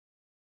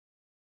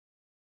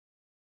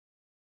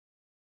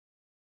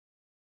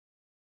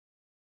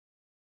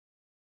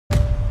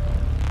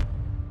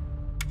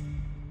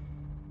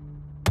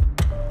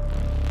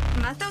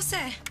מה אתה עושה?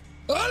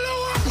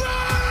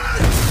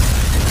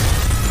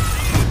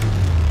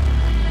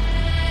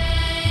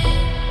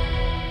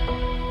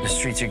 The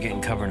streets are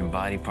getting covered in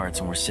body parts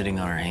and we're sitting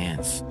on our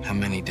hands. How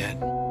many dead?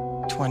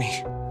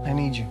 20. I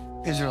need you.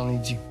 Israel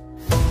needs you.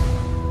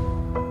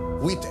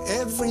 With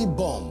every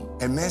bomb,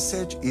 a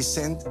message is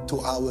sent to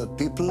our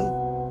people.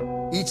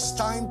 It's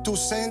time to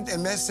send a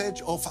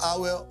message of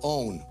our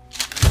own.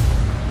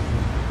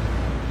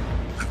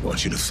 I want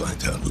you to find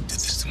out who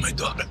did this to my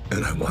daughter,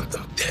 and I want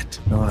them dead.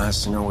 No one has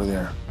to know we're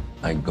there.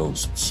 Like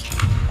ghosts.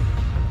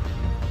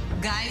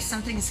 Guys,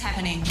 something is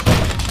happening.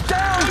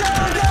 Down!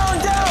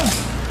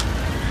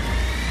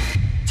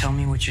 Tell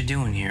me what you're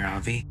doing here,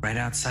 Avi. Right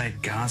outside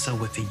Gaza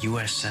with a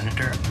U.S.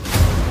 senator?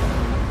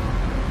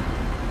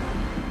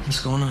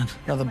 What's going on?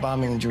 Another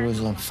bombing in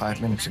Jerusalem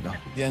 5 minutes ago.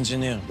 The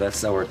engineer.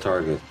 That's our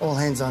target. All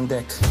hands on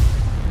deck.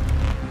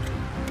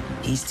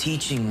 He's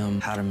teaching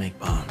them how to make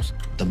bombs.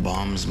 The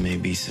bombs may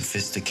be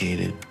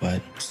sophisticated,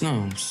 but there's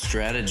no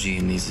strategy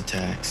in these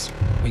attacks.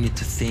 We need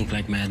to think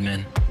like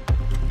madmen.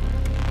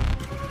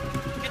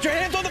 Get your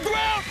hands on the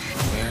ground!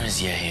 Where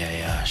is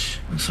Yash?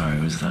 I'm sorry,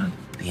 who's that?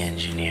 The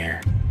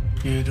engineer.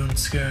 You don't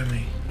scare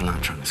me. I'm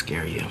not trying to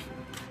scare you.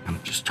 I'm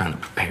just trying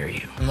to prepare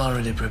you. I'm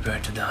already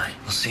prepared to die.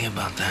 We'll see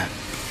about that.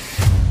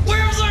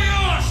 Where's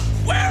Yash?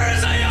 Where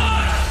is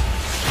Yash?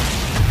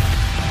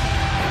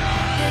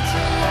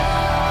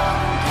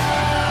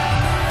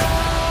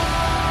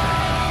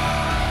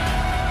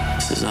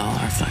 This is all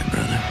our fight,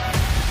 brother.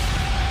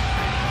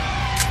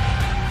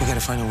 We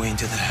gotta find a way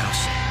into that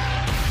house.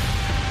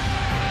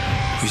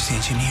 Where's the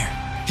engineer?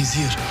 He's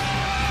here.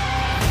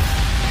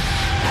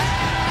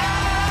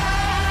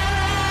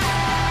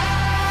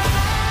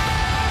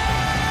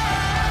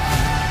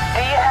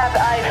 Do you have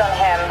eyes on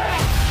him?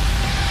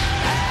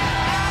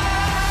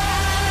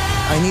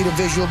 I need a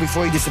visual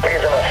before he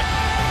disappears.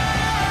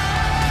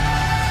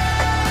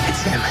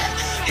 It's him.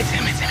 It's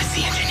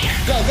the engineer.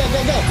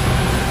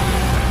 Go!